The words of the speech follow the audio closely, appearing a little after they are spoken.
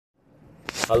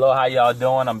Hello, how y'all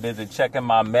doing? I'm busy checking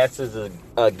my messages.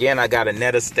 Again, I got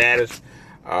another status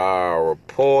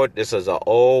report. This is an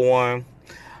old one.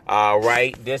 All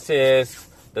right, this is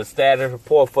the status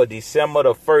report for December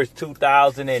the 1st,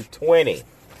 2020.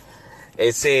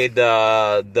 It said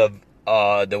the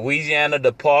Louisiana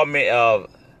Department of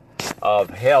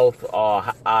Health or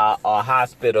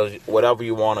hospitals, whatever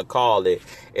you want to call it,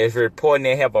 is reporting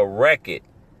they have a record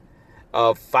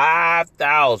of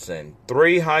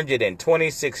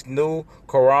 5,326 new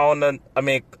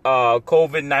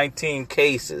COVID-19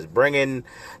 cases, bringing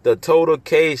the total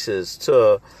cases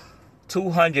to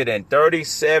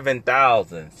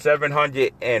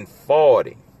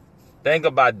 237,740. Think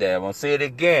about that. I'm gonna say it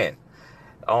again.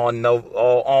 On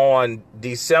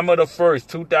December the 1st,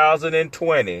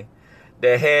 2020,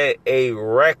 they had a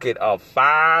record of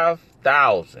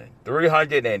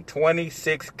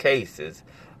 5,326 cases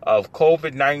of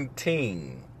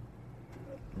COVID-19,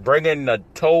 bringing the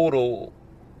total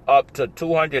up to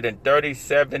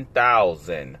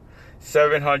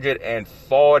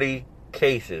 237,740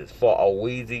 cases for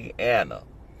Louisiana.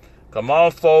 Come on,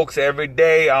 folks, every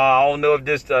day. I don't know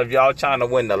if y'all trying to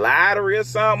win the lottery or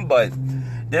something, but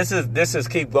this is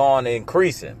keep going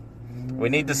increasing. We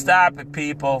need to stop it,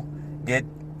 people.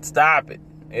 Stop it.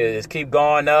 It's keep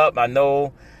going up.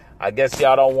 I guess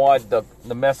y'all don't want to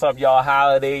mess up y'all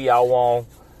holiday. Y'all want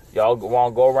to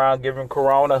go around giving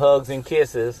Corona hugs and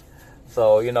kisses.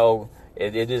 So,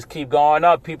 it just keep going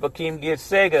up. People keep getting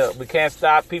sicker. We can't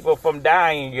stop people from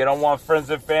dying. You don't want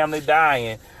friends and family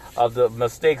dying of the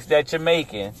mistakes that you're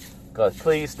making. Because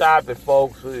please stop it,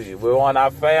 folks. We want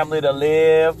our family to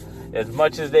live as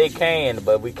much as they can.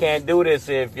 But we can't do this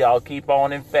if y'all keep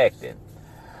on infecting.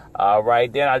 All right,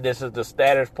 then this is the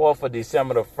status report for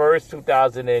December the 1st,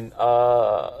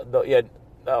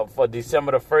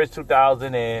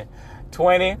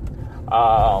 2020.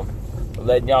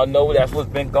 Letting y'all know that's what's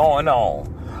been going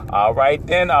on. All right,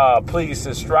 then please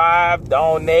subscribe,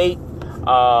 donate,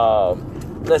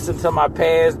 listen to my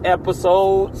past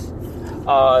episodes,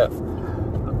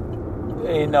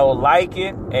 like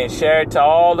it and share it to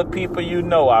all the people you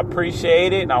know. I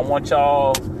appreciate it, and I want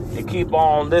y'all to keep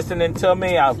on listening to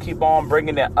me. I'll keep on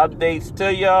bringing the updates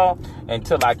to y'all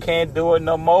until I can't do it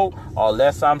no more or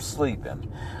unless I'm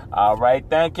sleeping. All right.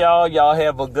 Thank y'all. Y'all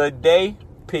have a good day.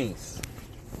 Peace.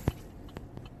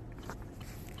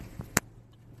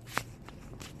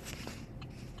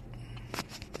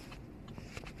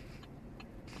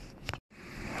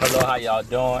 Hello, how y'all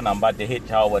doing? I'm about to hit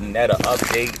y'all with another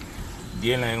update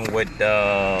dealing with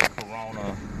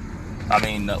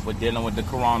we're dealing with the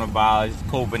coronavirus,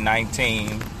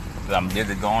 COVID-19. I'm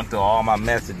busy going through all my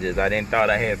messages. I didn't thought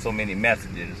I had so many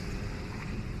messages.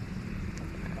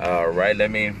 All right,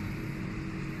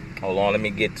 hold on. Let me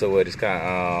get to it. It's kind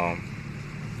of,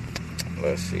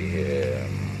 let's see here.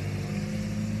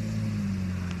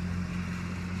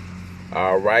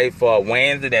 All right, for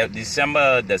Wednesday, that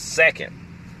December the 2nd.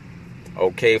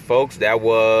 Okay, folks, that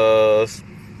was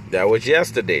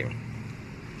yesterday.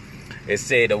 It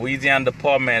said the Louisiana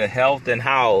Department of Health and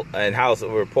House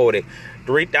reported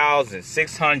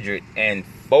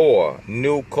 3,604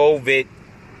 new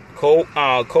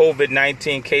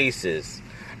COVID-19 cases,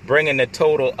 bringing the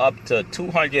total up to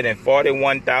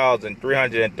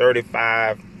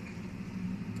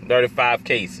 241,335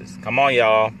 cases. Come on,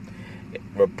 y'all.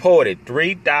 Reported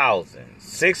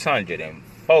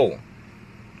 3,604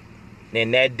 in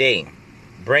that day,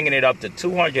 bringing it up to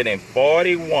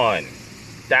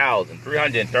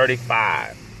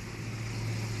 241,335.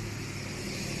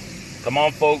 Come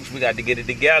on, folks, we got to get it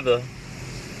together.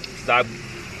 Stop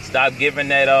giving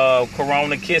that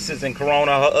Corona kisses and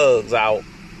Corona hugs out,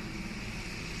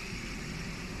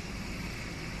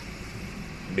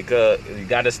 because you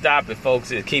got to stop it,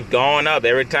 folks. It keep going up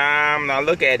every time I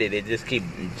look at it. It just keep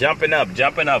jumping up,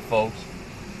 folks.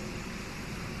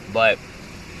 But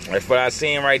that's what I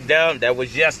seen right there. That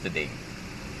was yesterday.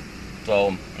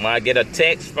 So when I get a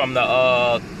text from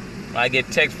the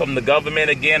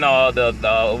government again, or the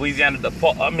Louisiana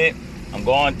Department, I'm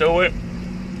going through it.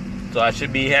 So I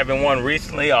should be having one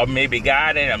recently, or maybe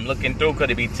got it. I'm looking through,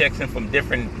 because it be texting from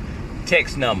different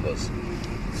text numbers.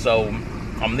 So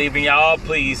I'm leaving y'all.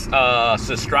 Please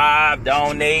subscribe,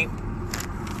 donate,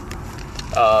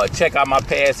 check out my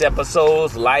past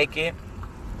episodes, like it,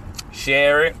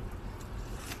 share it.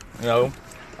 I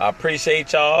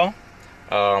appreciate y'all.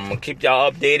 I'm going to keep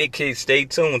y'all updated. Stay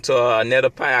tuned to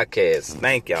another podcast.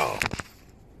 Thank y'all.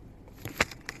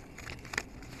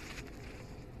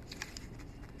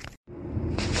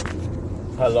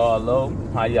 Hello.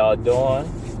 How y'all doing?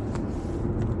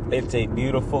 It's a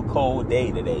beautiful cold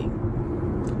day today.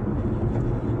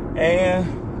 And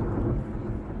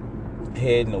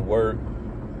heading to work.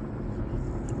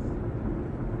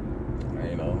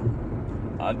 You know,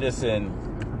 I'm just in,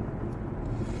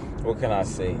 what can I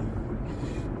say?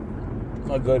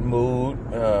 A good mood.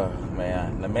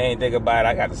 Man, the main thing about it,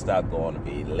 I got to stop going to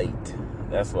bed late.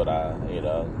 That's what I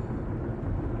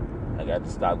got to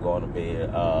stop going to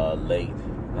bed late.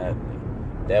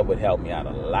 That would help me out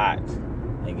a lot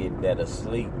and get better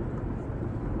sleep.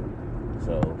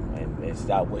 So, and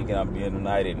stop waking up in the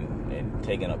night and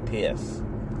taking a piss.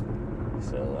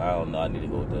 So, I don't know. I need to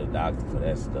go to the doctor for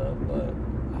that stuff. But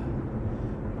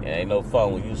it ain't no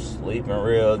fun when you sleeping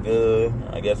real good.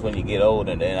 I guess when you get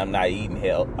older, then I'm not eating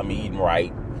eating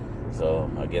right. So,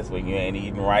 I guess when you ain't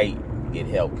eating right, you get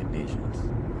health conditions.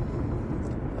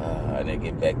 I need to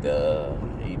get back to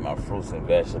eat my fruits and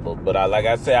vegetables. But like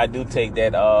I said, I do take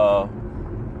that, what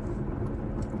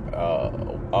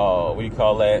do you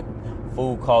call that?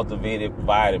 Food cultivated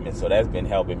vitamins. So that's been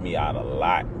helping me out a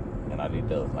lot. And I need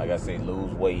to, like I say,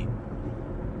 lose weight.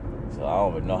 So I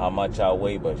don't even know how much I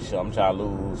weigh, but I'm trying to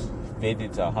lose 50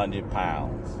 to 100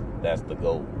 pounds. That's the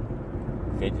goal.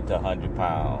 50 to 100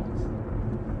 pounds.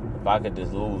 If I could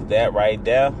just lose that right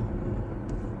there,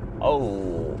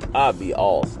 oh, I'd be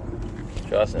awesome.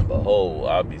 Trust and behold,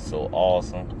 I'd be so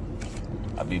awesome.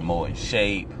 I'd be more in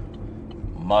shape,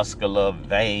 muscular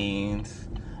veins.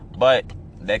 But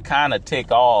that kind of take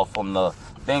off from the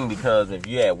thing, because if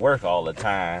you're at work all the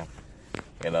time,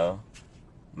 you know,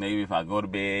 maybe if I go to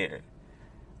bed,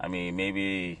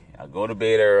 maybe I go to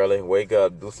bed early, wake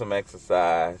up, do some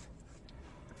exercise,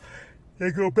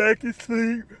 then go back to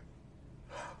sleep.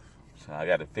 So I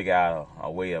got to figure out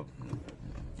a way of,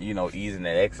 easing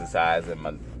that exercise in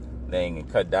my thing and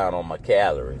cut down on my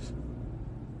calories.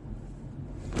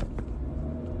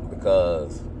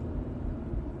 Because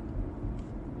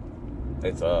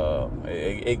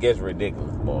it gets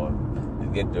ridiculous, boy.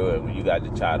 You get through it when you got to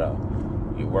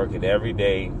you're working every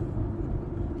day,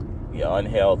 you're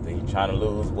unhealthy, you're trying to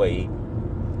lose weight.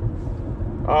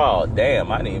 Oh,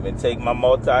 damn, I didn't even take my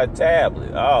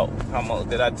multi-tablet. Oh, how much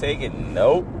did I take it?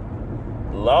 Nope.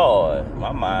 Lord,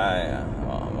 my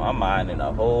mind in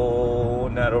a whole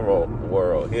nother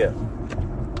world here.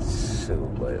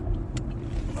 Shoot, but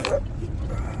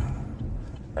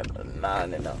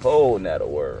mind in a whole nother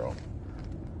world.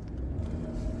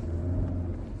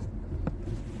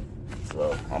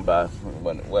 So I'm about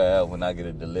when I get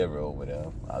a delivery over there,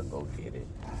 I'll go get it.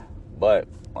 But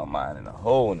my mind in a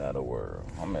whole nother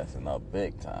world. I'm messing up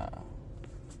big time.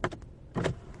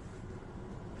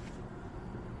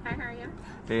 Hi, how are you?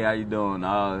 Hey, how you doing?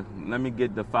 Let me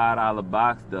get the $5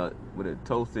 box with a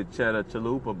toasted cheddar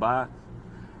chalupa box.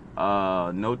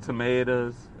 No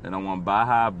tomatoes, and I want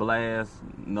Baja Blast,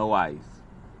 no ice.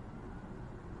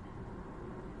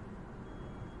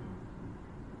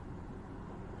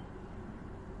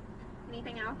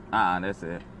 Anything else? That's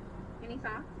it. Any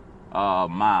sauce?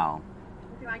 Mild.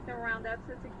 Would you like to round up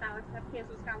to $6 pesos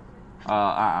Wisconsin?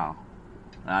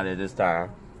 Not at this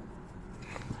time.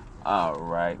 All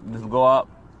right, let's go up.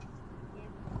 Yeah.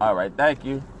 All right, thank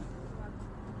you.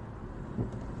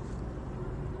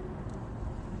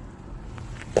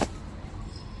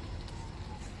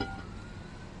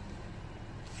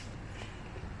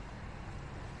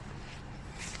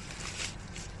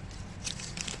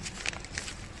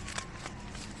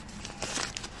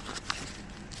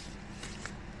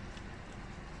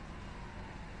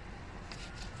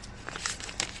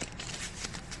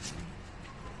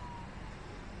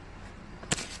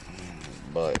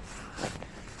 But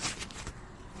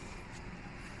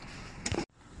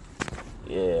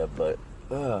yeah,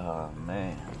 oh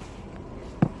man,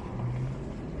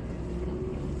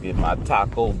 get my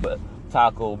Taco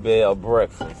Bell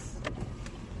breakfast.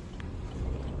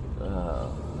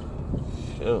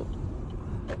 Shoot.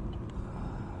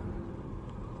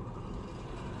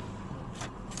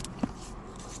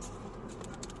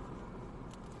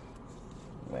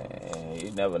 Man,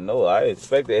 you never know. I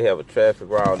expect they have a traffic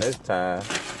around this time.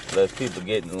 Unless people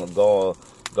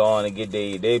going and get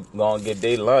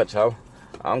their lunch.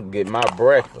 I'm getting my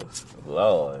breakfast.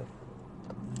 Lord.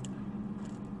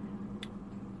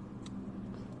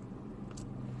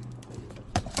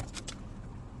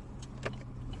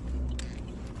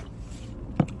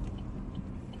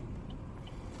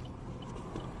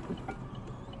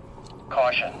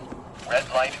 Caution. Red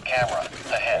light camera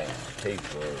ahead.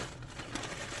 People.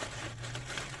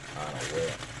 I don't know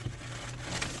where.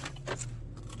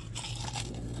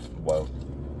 Whoa.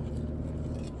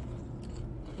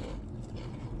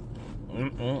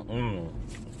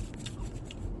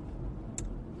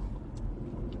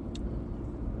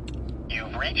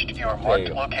 You've reached your marked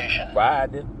location.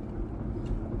 Friday.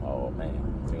 Oh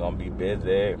man, we're gonna be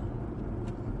busy.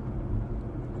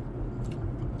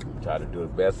 Try to do the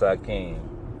best I can,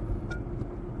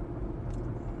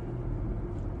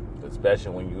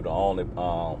 especially when you're the only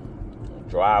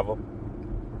driver.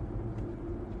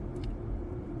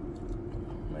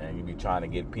 Man, you be trying to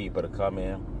get people to come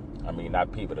in. I mean,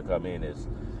 not people to come in, is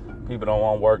people don't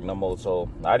want to work no more. So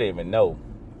I didn't even know.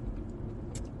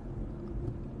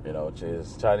 You know,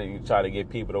 just try to get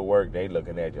people to work. They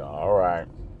looking at you, all right.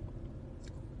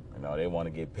 You know, they want to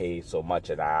get paid so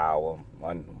much an hour.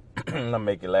 I'll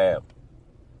make you laugh.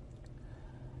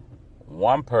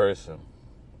 One person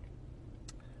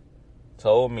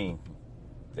told me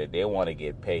that they want to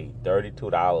get paid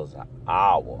 $32 an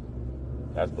hour.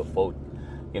 That's before,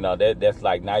 you know, that's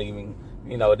like not even,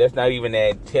 you know, that's not even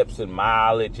add tips and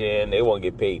mileage in. They want to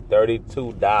get paid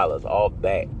 $32 off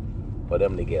that for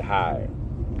them to get hired.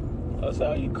 I said,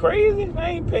 are you crazy? I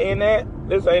ain't paying that.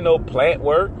 This ain't no plant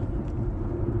work.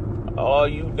 All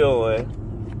you doing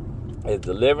is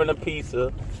delivering a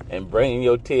pizza and bringing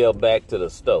your tail back to the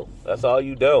stove. That's all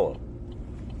you doing.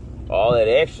 All that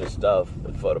extra stuff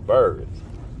is for the birds.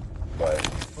 But,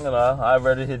 you know, I'd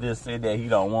rather he just say that he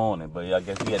don't want it. But I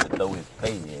guess he had to throw his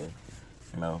pay in.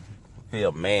 You know,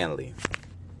 feel manly.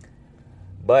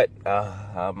 But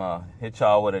I'm going to hit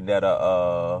y'all with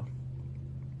another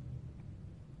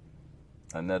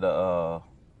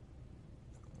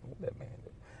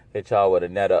hit y'all with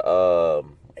another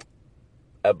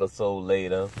episode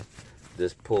later.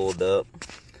 Just pulled up.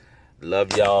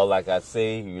 Love y'all. Like I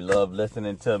say, you love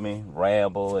listening to me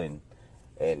ramble and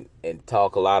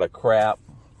talk a lot of crap.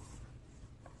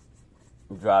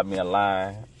 Drop me a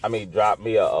line. Drop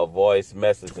me a voice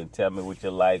message and tell me what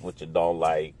you like, what you don't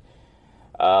like.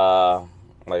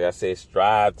 Like I said,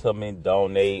 subscribe to me,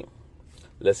 donate,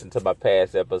 listen to my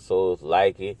past episodes,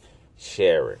 like it,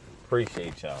 share it.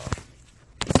 Appreciate y'all.